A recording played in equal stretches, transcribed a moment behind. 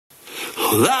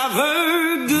Well, I've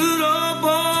heard good old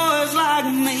boys like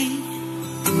me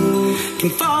can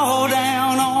fall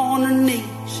down on their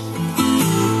knees,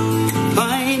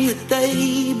 claim that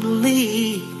they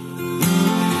believe,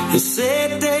 and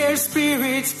set their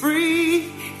spirits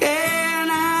free.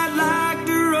 And I'd like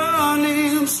to run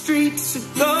them streets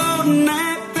of golden,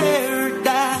 that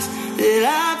paradise that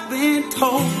I've been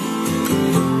told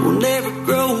will never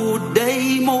grow a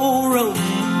day more old.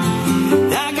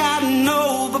 I gotta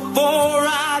know before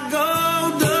I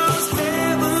go, does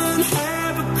heaven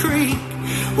have a creek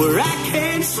where I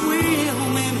can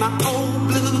swim in my old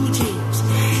blue jeans?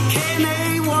 Can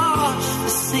they wash the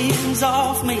sins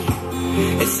off me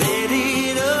and set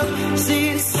it up,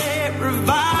 sunset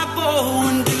revival?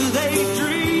 And do they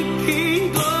drink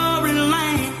in glory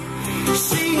land,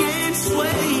 sing and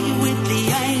sway with the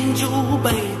angel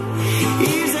band?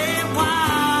 Is that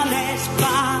wine that's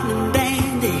fine and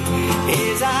dandy,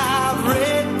 as I've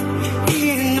read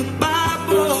in the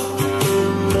Bible?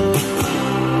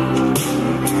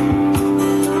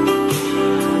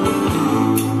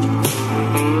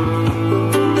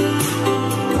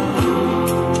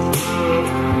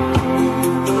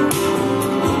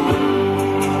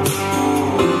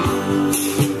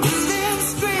 Them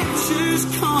scriptures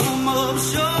come up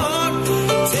short.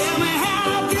 Tell me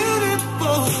how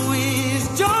beautiful is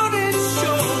Jordan's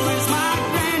shore? Is my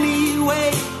granny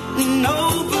waiting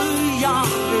over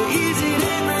yonder? Is it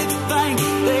everything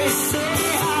they say?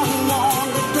 I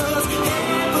wonder, does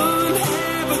heaven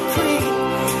have a creek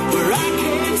where I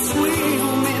can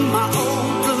swim in my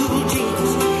old blue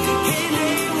jeans? Can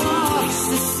they wash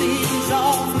the sins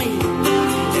off me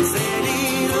and set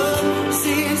it up,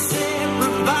 sunset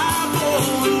revival?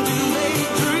 And do they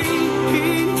drink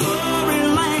in glory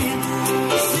land,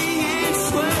 sing and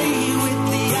sway with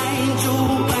the angel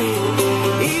band?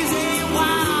 Is it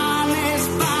wine that's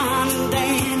fine and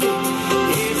dandy,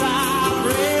 as I've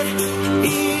read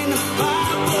in the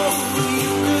Bible?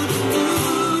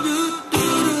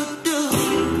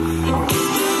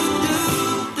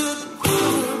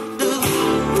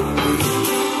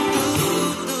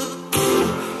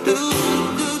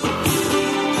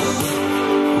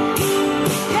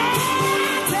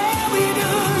 Tell me,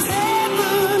 does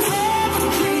heaven have a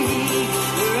creek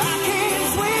where I can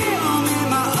swim in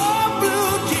my old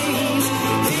blue jeans?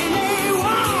 Then they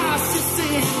wash the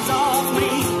sins off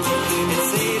me and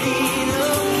set it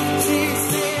up,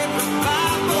 sunset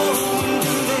revival. And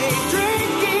do they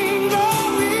drink in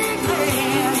glory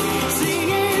land, sing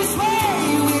and sway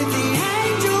with the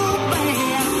angel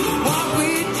band? Walk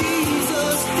with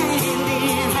Jesus hand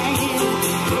in hand.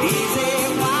 Is it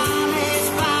wine that's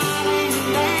fine and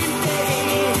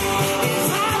dandy, as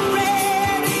I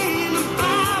read in the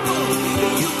Bible?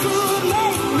 You could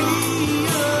make me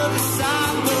a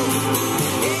disciple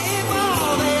if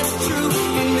all that's true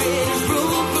and there's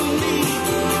room for me,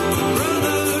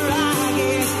 brother. I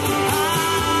guess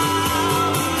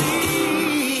I'll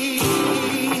believe.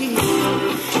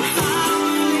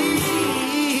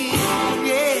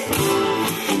 Yeah,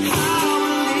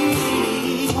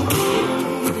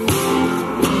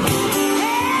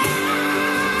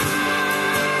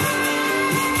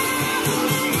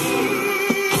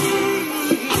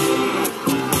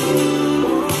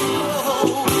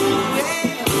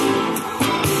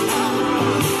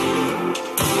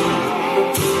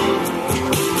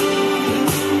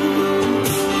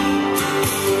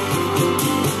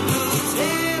 does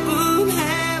heaven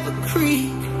have a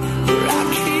creek where I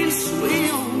can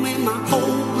swim in my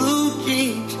old blue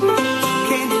jeans?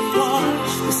 Can it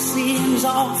wash the sins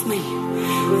off me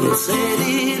and set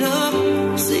it up,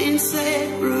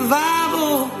 sunset revival?